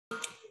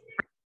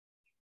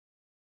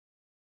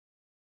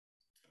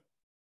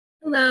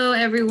Hello,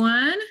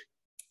 everyone.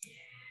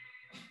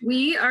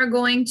 We are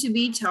going to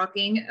be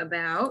talking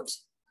about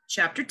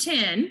chapter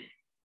 10,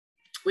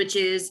 which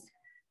is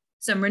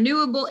some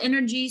renewable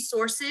energy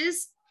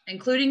sources,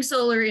 including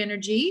solar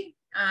energy.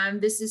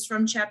 This is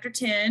from chapter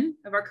 10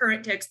 of our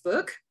current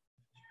textbook.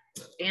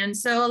 And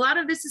so a lot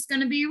of this is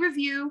going to be a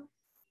review,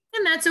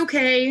 and that's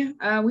okay.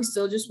 We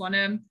still just want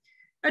to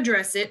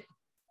address it.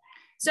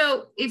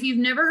 So if you've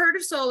never heard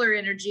of solar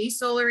energy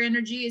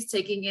is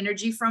taking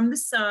energy from the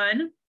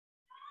sun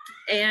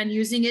and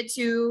using it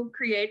to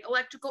create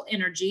electrical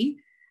energy.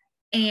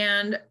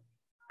 And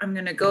I'm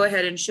going to go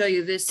ahead and show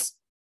you this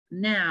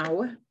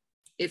now.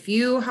 If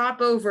you hop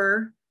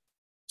over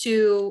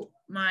to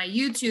my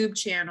YouTube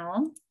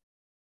channel,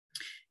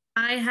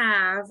 I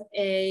have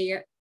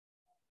a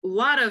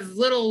lot of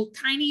little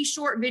tiny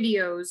short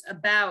videos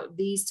about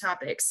these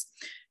topics.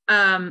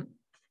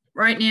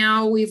 Right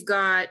now we've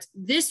got,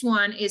 this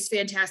one is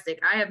fantastic.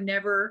 I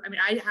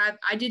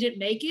didn't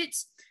make it.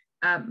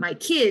 My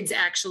kids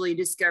actually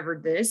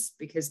discovered this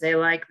because they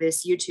like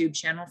this YouTube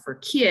channel for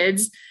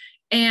kids.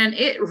 And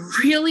it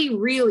really,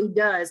 really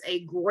does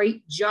a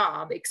great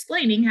job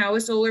explaining how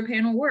a solar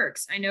panel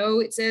works. I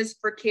know it says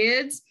for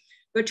kids,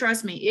 but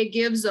trust me, it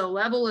gives a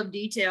level of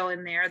detail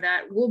in there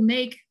that will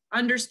make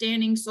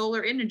understanding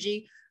solar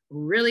energy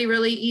really,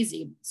 really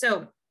easy.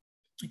 So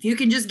if you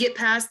can just get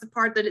past the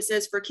part that it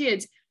says for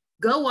kids,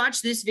 go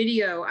watch this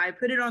video. I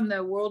put it on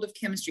the World of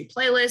Chemistry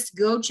playlist.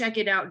 Go check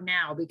it out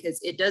now because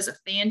it does a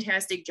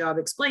fantastic job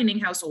explaining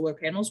how solar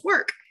panels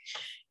work.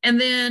 And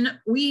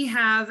then we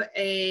have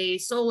a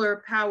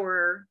solar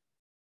power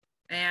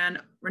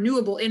and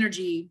renewable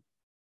energy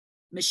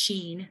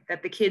machine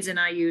that the kids and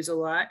I use a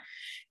lot.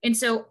 And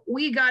so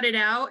we got it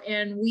out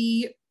and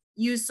we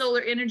use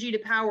solar energy to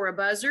power a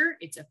buzzer.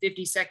 It's a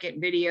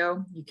 50-second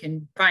video. You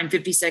can find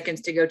 50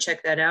 seconds to go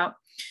check that out.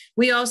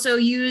 We also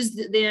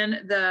used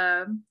then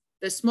the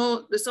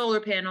solar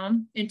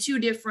panel in two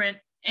different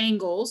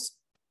angles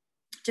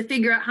to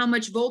figure out how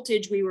much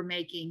voltage we were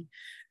making.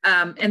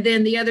 And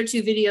then the other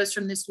two videos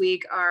from this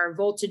week are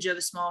voltage of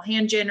a small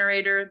hand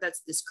generator,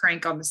 that's this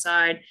crank on the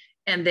side,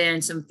 and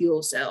then some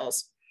fuel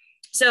cells.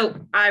 So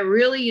I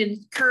really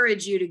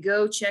encourage you to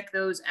go check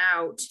those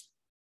out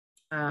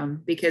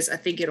because I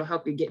think it'll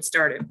help you get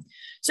started.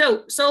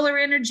 So solar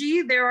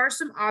energy, there are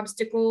some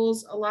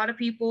obstacles. A lot of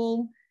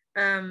people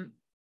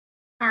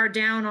are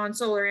down on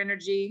solar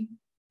energy.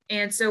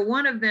 And so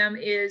one of them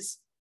is,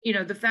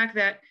 the fact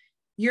that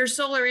your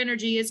solar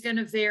energy is going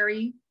to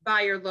vary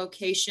by your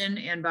location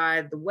and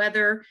by the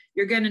weather.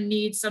 You're going to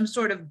need some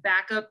sort of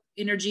backup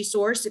energy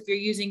source if you're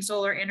using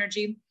solar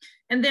energy.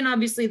 And then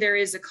obviously there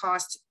is a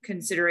cost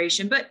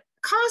consideration, but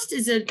cost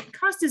is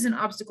an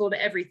obstacle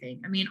to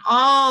everything. I mean,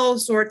 all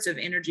sorts of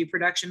energy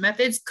production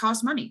methods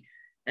cost money.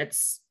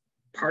 That's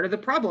part of the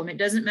problem. It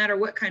doesn't matter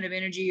what kind of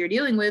energy you're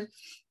dealing with,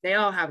 they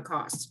all have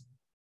costs.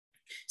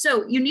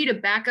 So you need a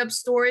backup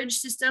storage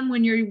system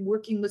when you're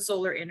working with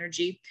solar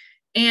energy.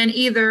 And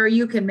either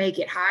you can make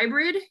it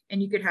hybrid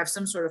and you could have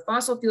some sort of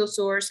fossil fuel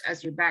source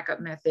as your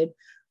backup method,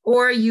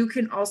 or you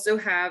can also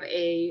have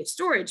a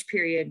storage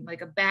period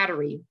like a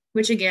battery,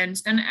 which again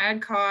is going to add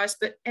cost,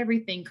 but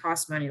everything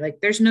costs money. Like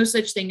there's no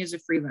such thing as a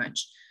free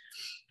lunch.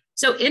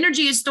 So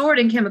energy is stored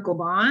in chemical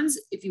bonds.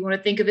 If you want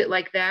to think of it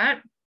like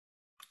that,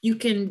 you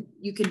can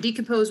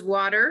decompose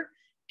water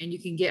and you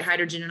can get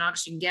hydrogen and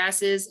oxygen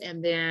gases,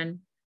 and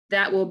then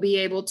that will be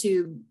able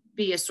to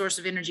be a source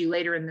of energy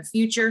later in the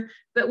future.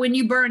 But when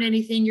you burn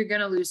anything, you're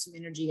going to lose some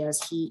energy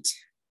as heat.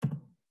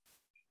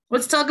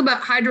 Let's talk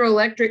about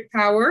hydroelectric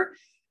power.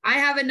 I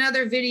have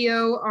another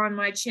video on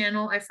my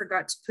channel. I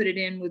forgot to put it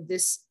in with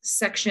this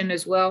section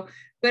as well,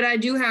 but I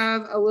do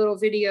have a little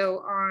video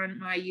on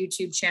my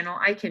YouTube channel.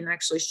 I can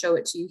actually show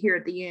it to you here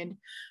at the end.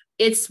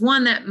 It's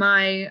one that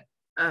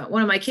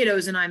one of my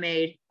kiddos and I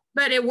made,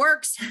 but it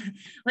works.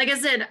 Like I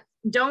said,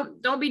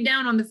 don't be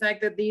down on the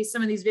fact that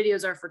some of these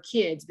videos are for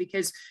kids,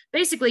 because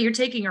basically you're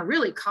taking a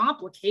really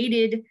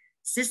complicated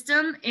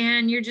system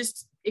and you're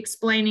just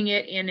explaining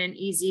it in an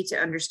easy to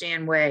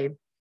understand way.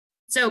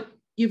 So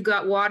you've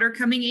got water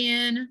coming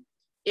in,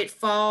 it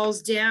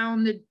falls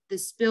down the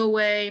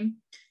spillway.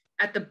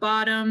 At the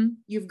bottom,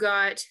 you've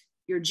got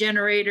your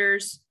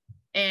generators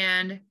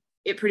and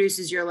it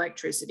produces your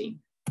electricity.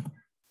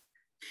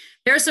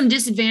 There are some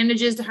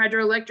disadvantages to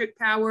hydroelectric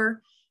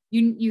power.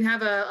 You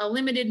have a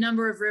limited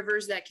number of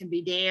rivers that can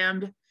be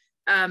dammed.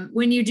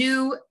 When you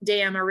do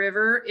dam a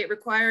river, it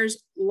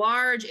requires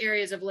large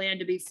areas of land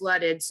to be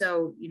flooded.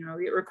 So,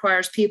 it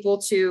requires people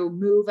to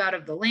move out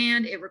of the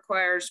land. It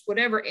requires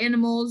whatever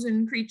animals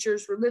and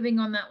creatures were living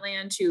on that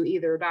land to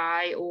either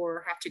die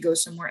or have to go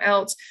somewhere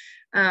else.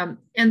 And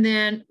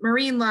then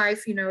marine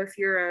life, if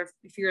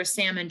you're a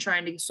salmon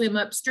trying to swim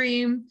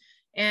upstream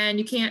and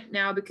you can't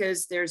now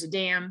because there's a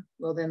dam,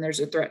 well, then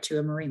there's a threat to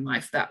a marine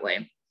life that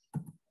way.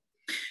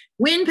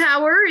 Wind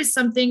power is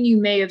something you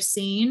may have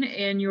seen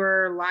in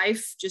your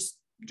life just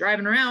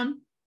driving around.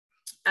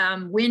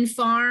 Wind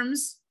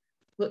farms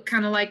look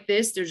kind of like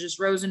this. There's just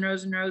rows and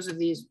rows and rows of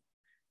these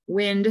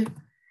wind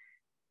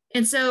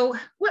And so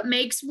what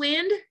makes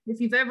wind? If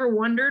you've ever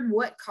wondered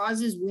what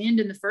causes wind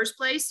in the first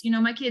place, you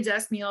know, my kids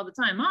ask me all the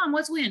time, Mom,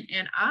 what's wind?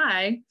 And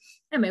I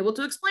am able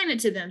to explain it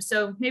to them.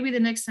 So maybe the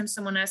next time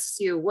someone asks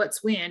you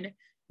what's wind,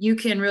 you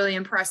can really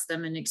impress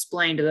them and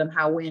explain to them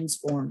how wind's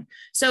formed.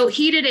 So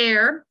heated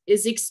air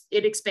it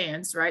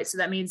expands, right? So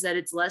that means that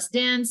it's less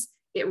dense,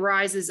 it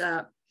rises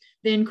up.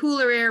 Then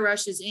cooler air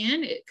rushes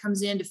in, it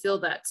comes in to fill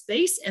that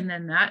space, and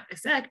then that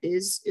effect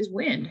is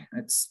wind.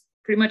 That's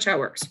pretty much how it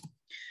works.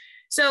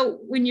 So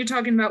when you're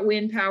talking about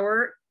wind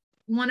power,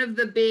 one of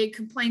the big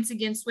complaints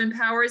against wind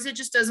power is it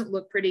just doesn't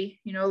look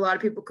pretty. You know, a lot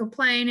of people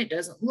complain it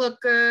doesn't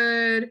look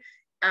good.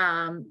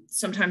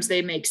 Sometimes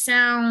they make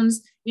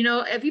sounds. You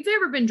know, if you've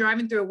ever been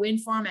driving through a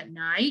wind farm at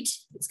night,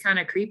 it's kind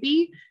of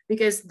creepy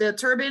because the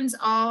turbines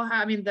all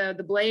have, I mean,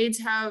 the blades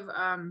have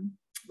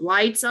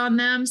lights on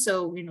them.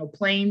 So, you know,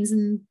 planes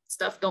and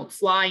stuff don't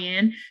fly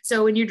in.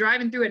 So when you're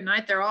driving through at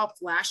night, they're all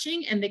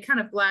flashing and they kind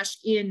of flash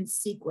in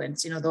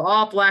sequence, you know, they'll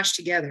all flash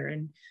together.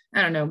 And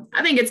I don't know,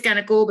 I think it's kind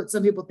of cool, but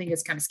some people think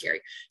it's kind of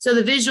scary. So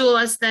the visual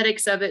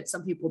aesthetics of it,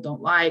 some people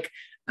don't like.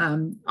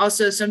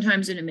 Also,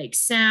 sometimes when it makes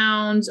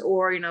sounds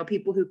or, you know,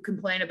 people who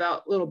complain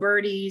about little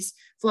birdies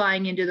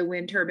flying into the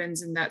wind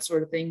turbines and that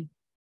sort of thing.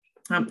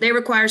 They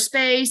require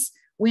space.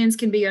 Winds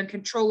can be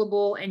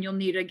uncontrollable, and you'll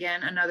need,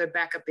 again, another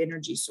backup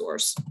energy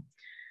source.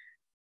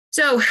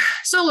 So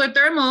solar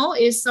thermal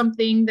is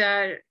something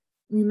that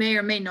you may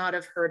or may not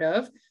have heard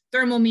of.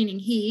 Thermal meaning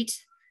heat.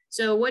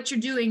 So what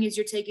you're doing is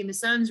you're taking the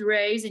sun's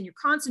rays and you're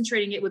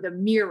concentrating it with a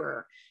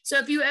mirror. So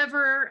if you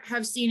ever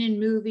have seen in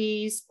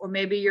movies, or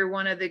maybe you're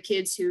one of the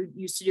kids who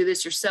used to do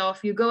this yourself,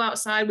 you go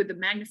outside with a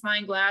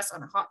magnifying glass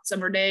on a hot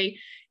summer day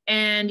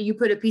and you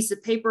put a piece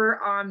of paper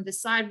on the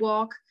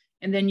sidewalk,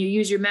 and then you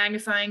use your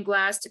magnifying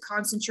glass to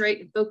concentrate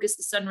and focus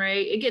the sun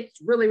ray. It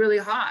gets really, really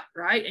hot,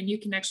 right? And you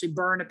can actually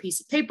burn a piece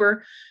of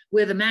paper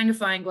with a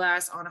magnifying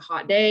glass on a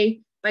hot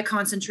day by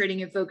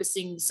concentrating and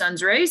focusing the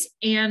sun's rays.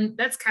 And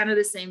that's kind of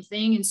the same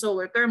thing in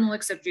solar thermal,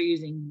 except you're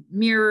using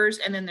mirrors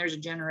and then there's a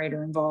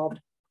generator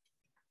involved.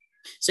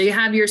 So you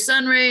have your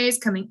sun rays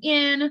coming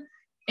in,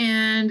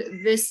 and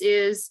this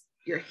is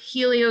your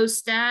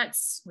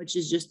heliostats, which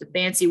is just a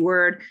fancy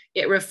word.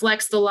 It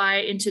reflects the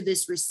light into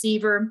this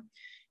receiver.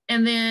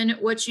 And then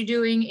what you're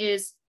doing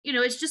is, you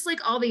know, it's just like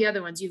all the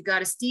other ones. You've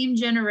got a steam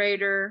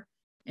generator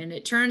and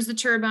it turns the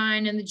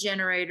turbine and the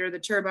generator. The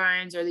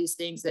turbines are these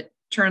things that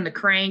turn the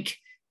crank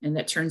and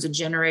that turns a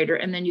generator.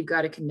 And then you've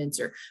got a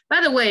condenser.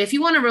 By the way, if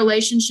you want a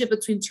relationship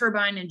between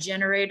turbine and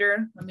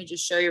generator, let me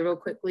just show you real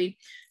quickly.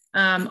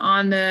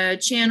 On the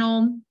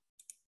channel,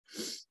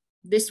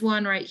 this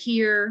one right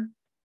here,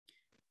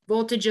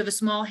 voltage of a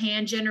small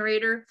hand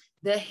generator.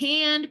 The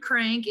hand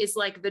crank is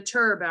like the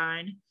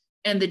turbine,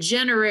 and the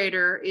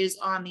generator is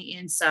on the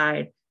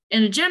inside.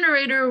 And a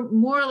generator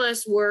more or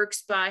less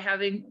works by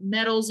having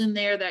metals in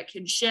there that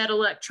can shed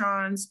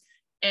electrons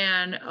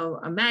and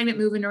a magnet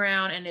moving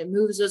around, and it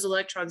moves those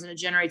electrons and it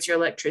generates your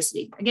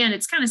electricity. Again,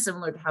 it's kind of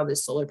similar to how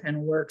this solar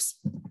panel works.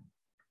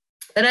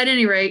 But at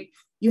any rate,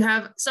 you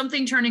have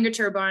something turning a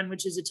turbine,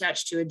 which is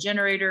attached to a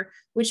generator,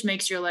 which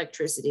makes your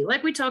electricity.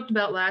 Like we talked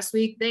about last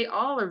week, they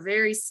all are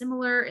very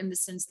similar in the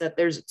sense that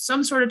there's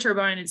some sort of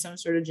turbine and some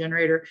sort of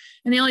generator.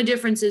 And the only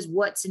difference is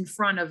what's in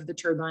front of the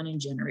turbine and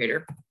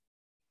generator.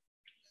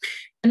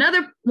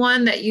 Another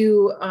one that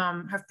you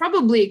have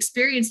probably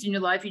experienced in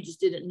your life, you just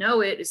didn't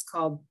know it, is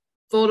called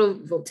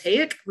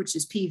photovoltaic, which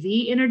is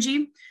PV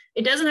energy.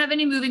 It doesn't have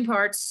any moving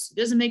parts. It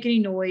doesn't make any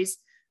noise.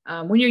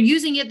 When you're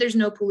using it, there's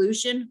no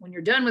pollution. When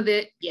you're done with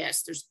it,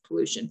 yes, there's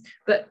pollution.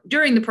 But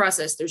during the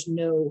process, there's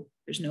no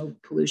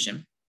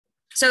pollution.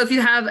 So if you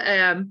have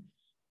a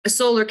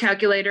solar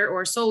calculator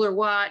or a solar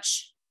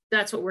watch,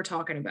 that's what we're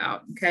talking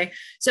about, okay?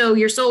 So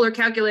your solar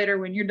calculator,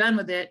 when you're done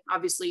with it,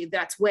 obviously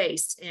that's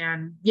waste.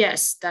 And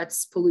yes,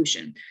 that's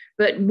pollution.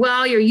 But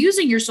while you're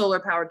using your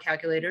solar powered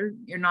calculator,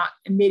 you're not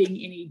emitting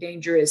any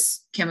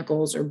dangerous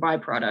chemicals or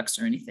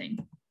byproducts or anything.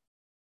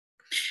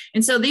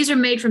 And so these are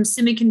made from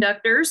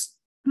semiconductors,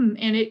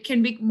 and it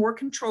can be more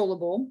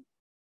controllable.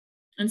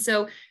 And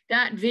so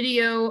that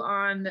video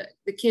on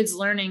the kids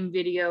learning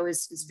video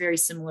is very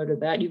similar to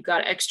that. You've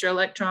got extra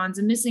electrons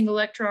and missing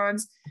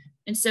electrons.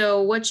 And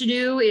so what you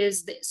do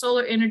is the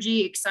solar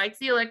energy excites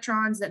the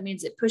electrons. That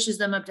means it pushes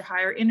them up to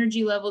higher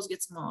energy levels,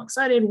 gets them all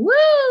excited,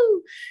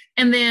 woo!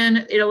 And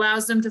then it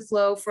allows them to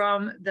flow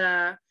from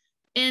the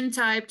N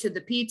type to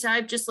the P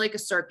type, just like a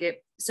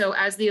circuit. So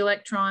as the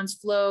electrons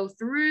flow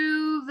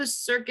through the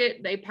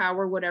circuit, they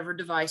power whatever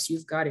device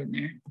you've got in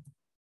there.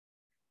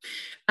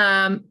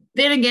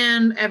 Then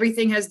again,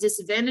 everything has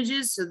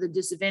disadvantages. So the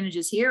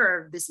disadvantages here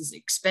are this is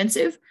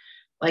expensive,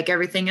 like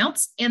everything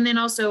else. And then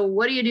also,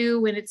 what do you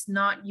do when it's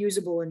not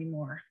usable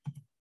anymore?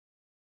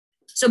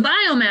 So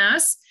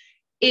biomass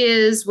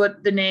is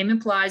what the name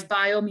implies.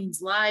 Bio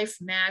means life,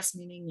 mass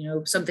meaning, you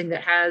know, something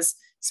that has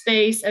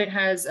space, and it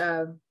has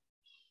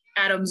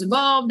atoms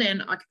involved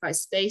and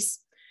occupies space.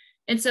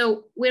 And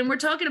so when we're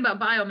talking about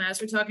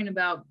biomass, we're talking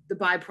about the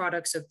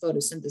byproducts of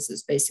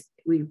photosynthesis. Basically,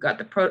 we've got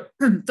the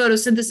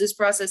photosynthesis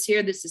process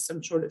here. This is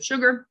some sort of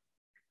sugar.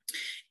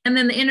 And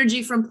then the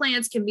energy from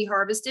plants can be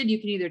harvested. You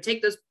can either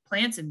take those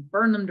plants and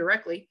burn them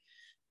directly.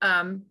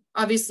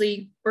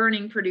 Obviously,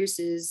 burning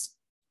produces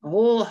a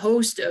whole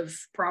host of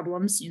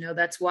problems.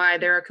 That's why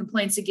there are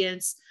complaints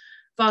against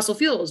fossil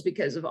fuels,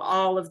 because of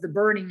all of the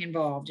burning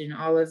involved and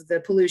all of the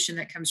pollution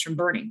that comes from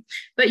burning.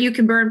 But you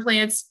can burn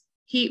plants,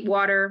 heat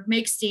water,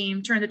 make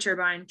steam, turn the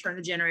turbine, turn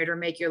the generator,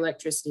 make your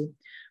electricity.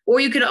 Or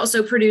you could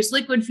also produce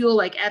liquid fuel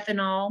like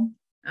ethanol,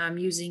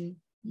 using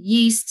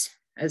yeast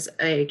as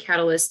a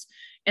catalyst.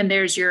 And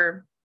there's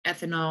your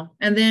ethanol.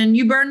 And then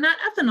you burn that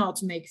ethanol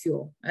to make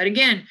fuel. And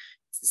again,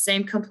 it's the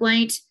same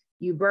complaint.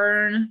 You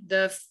burn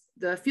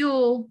the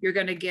fuel, you're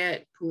going to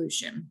get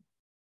pollution.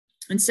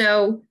 And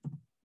so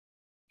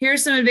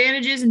here's some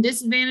advantages and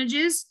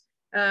disadvantages.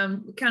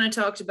 We kind of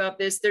talked about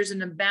this. There's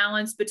an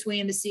imbalance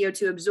between the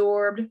CO2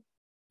 absorbed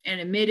and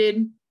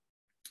emitted,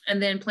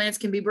 and then plants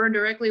can be burned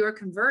directly or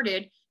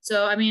converted.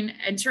 So, I mean,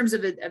 in terms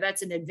of it,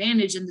 that's an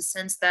advantage in the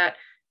sense that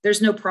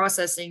there's no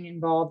processing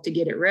involved to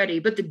get it ready.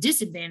 But the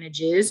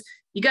disadvantage is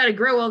you got to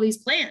grow all these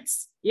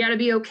plants. You got to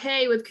be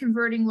okay with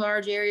converting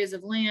large areas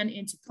of land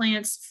into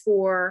plants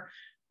for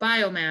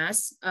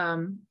biomass.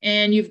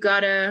 And you've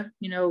got to,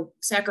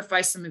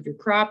 sacrifice some of your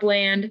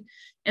cropland.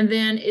 And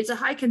then it's a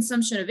high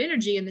consumption of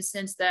energy in the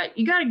sense that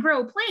you got to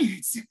grow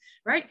plants,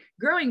 right?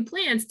 Growing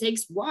plants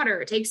takes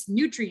water, it takes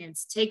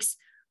nutrients, takes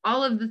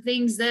all of the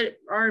things that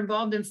are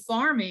involved in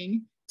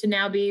farming to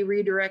now be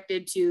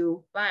redirected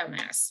to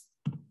biomass.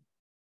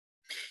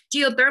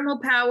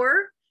 Geothermal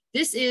power.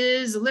 This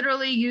is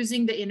literally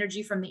using the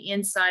energy from the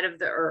inside of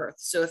the earth.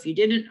 So if you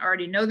didn't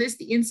already know this,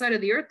 the inside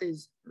of the earth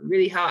is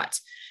really hot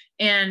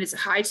and it's a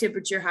high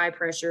temperature, high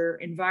pressure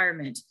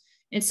environment.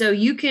 And so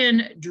you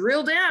can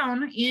drill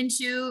down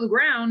into the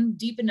ground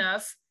deep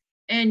enough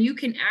and you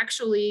can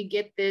actually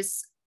get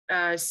this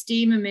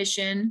steam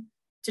emission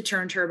to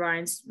turn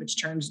turbines,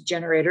 which turns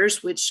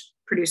generators, which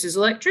produces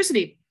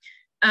electricity.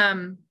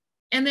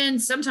 And then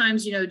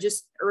sometimes,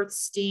 just earth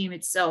steam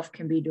itself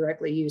can be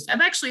directly used.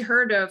 I've actually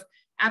heard of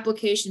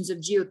applications of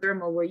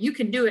geothermal where you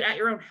can do it at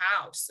your own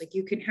house. Like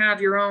you can have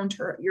your own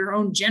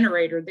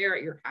generator there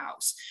at your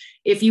house.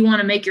 If you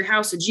want to make your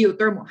house a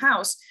geothermal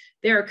house,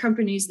 there are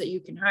companies that you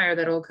can hire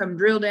that will come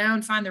drill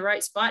down, find the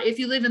right spot. If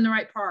you live in the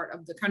right part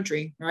of the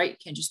country, right? You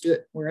can't just do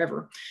it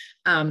wherever.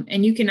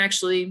 And you can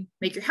actually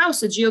make your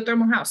house a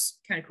geothermal house.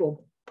 Kind of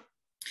cool.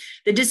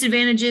 The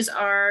disadvantages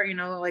are,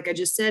 like I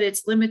just said,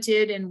 it's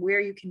limited in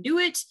where you can do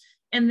it.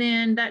 And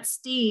then that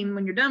steam,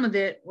 when you're done with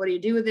it, what do you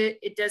do with it?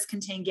 It does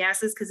contain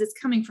gases because it's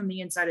coming from the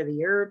inside of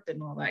the earth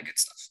and all that good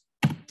stuff.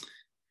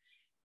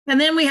 And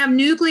then we have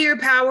nuclear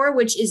power,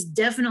 which is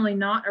definitely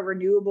not a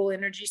renewable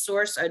energy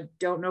source. I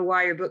don't know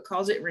why your book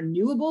calls it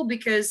renewable,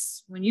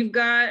 because when you've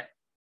got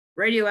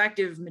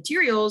radioactive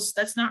materials,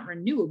 that's not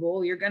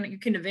renewable. You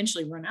can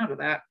eventually run out of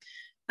that.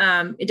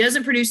 It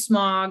doesn't produce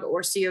smog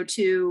or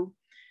CO2.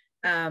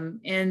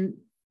 And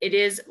it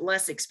is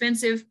less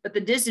expensive, but the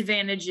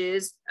disadvantage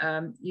is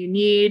you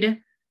need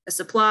a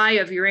supply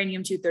of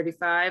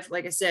uranium-235.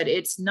 Like I said,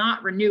 it's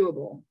not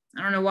renewable.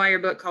 I don't know why your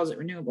book calls it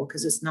renewable,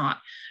 because it's not.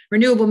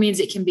 Renewable means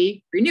it can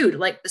be renewed,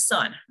 like the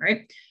sun,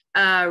 right?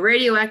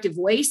 Radioactive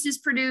waste is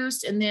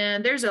produced, and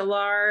then there's a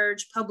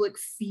large public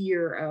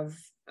fear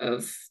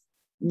of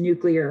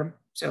nuclear.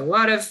 So a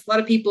lot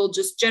of people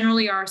just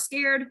generally are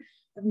scared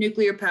of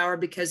nuclear power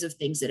because of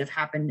things that have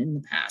happened in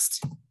the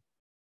past.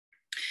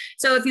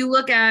 So if you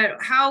look at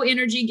how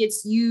energy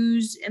gets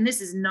used, and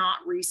this is not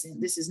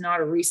recent, this is not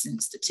a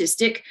recent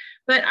statistic,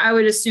 but I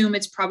would assume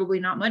it's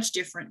probably not much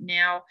different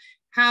now.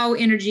 How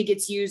energy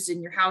gets used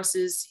in your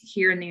houses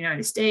here in the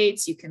United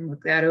States, you can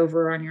look that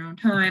over on your own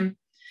time.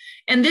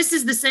 And this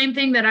is the same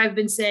thing that I've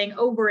been saying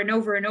over and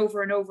over and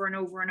over and over and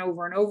over and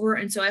over and over.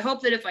 And so I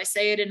hope that if I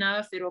say it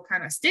enough, it'll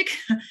kind of stick,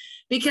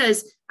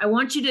 because I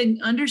want you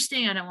to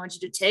understand, I want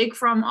you to take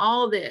from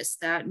all this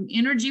that in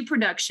energy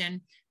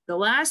production, the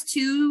last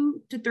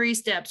 2 to 3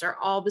 steps are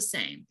all the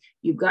same.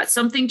 You've got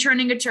something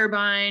turning a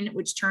turbine,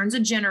 which turns a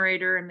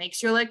generator and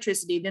makes your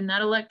electricity. Then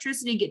that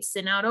electricity gets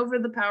sent out over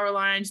the power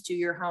lines to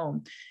your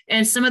home.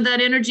 And some of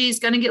that energy is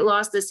going to get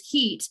lost as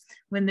heat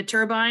when the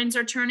turbines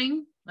are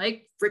turning,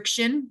 like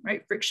friction,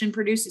 right? Friction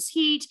produces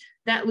heat.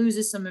 That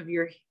loses some of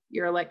your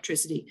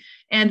electricity.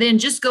 And then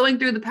just going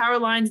through the power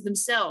lines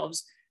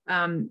themselves,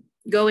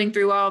 going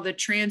through all the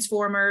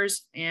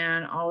transformers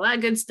and all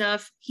that good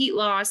stuff, heat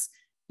loss,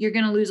 you're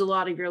going to lose a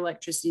lot of your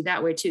electricity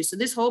that way too. So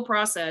this whole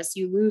process,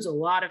 you lose a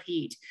lot of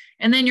heat.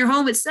 And then your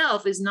home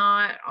itself is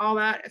not all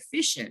that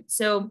efficient.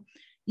 So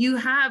you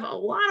have a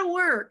lot of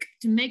work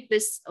to make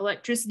this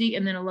electricity,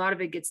 and then a lot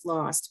of it gets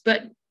lost.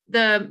 But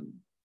the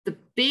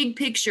big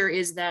picture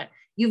is that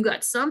you've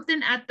got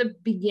something at the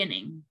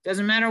beginning.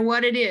 Doesn't matter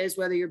what it is,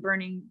 whether you're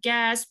burning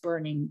gas,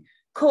 burning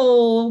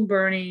coal,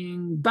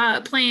 burning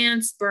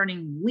plants,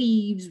 burning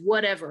leaves,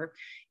 whatever.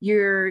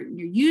 You're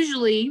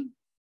usually,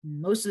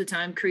 most of the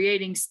time,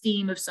 creating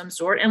steam of some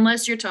sort,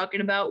 unless you're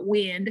talking about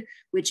wind,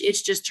 which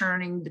it's just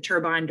turning the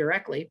turbine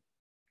directly.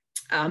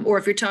 Or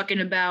if you're talking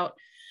about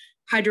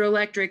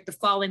hydroelectric, the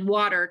falling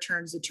water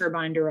turns the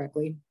turbine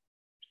directly.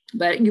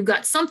 But you've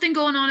got something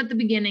going on at the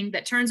beginning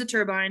that turns a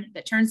turbine,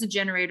 that turns the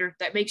generator,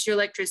 that makes your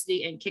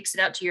electricity and kicks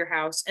it out to your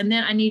house. And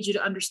then I need you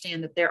to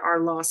understand that there are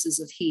losses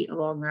of heat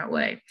along that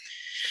way.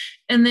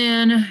 And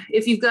then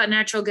if you've got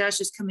natural gas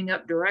just coming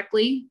up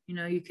directly,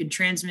 you can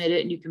transmit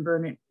it and you can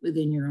burn it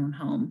within your own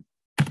home.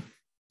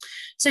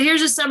 So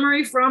here's a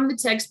summary from the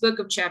textbook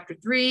of chapter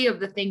 3 of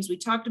the things we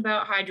talked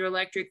about: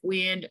 hydroelectric,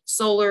 wind,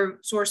 solar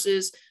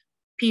sources,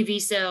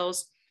 PV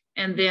cells,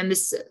 and then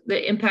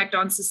the impact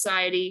on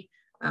society.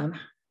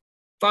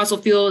 Fossil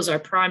fuel is our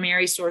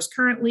primary source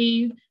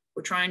currently.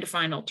 We're trying to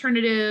find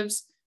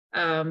alternatives.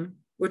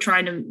 We're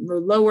trying to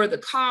lower the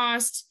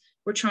cost.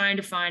 We're trying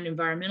to find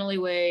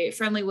environmentally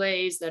friendly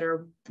ways that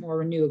are more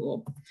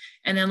renewable.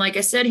 And then, like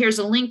I said, here's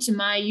a link to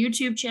my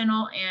YouTube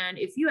channel. And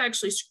if you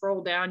actually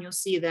scroll down, you'll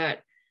see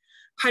that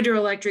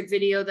hydroelectric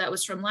video that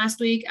was from last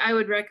week. I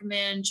would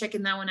recommend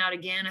checking that one out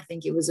again. I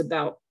think it was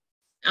about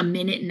a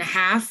minute and a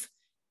half.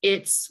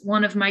 It's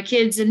one of my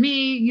kids and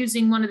me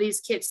using one of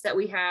these kits that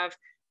we have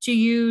to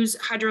use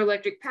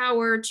hydroelectric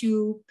power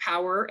to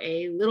power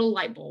a little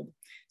light bulb.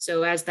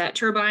 So as that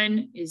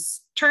turbine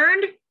is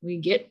turned, we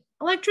get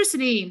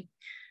electricity.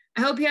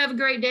 I hope you have a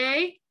great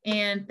day,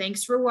 and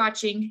thanks for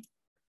watching.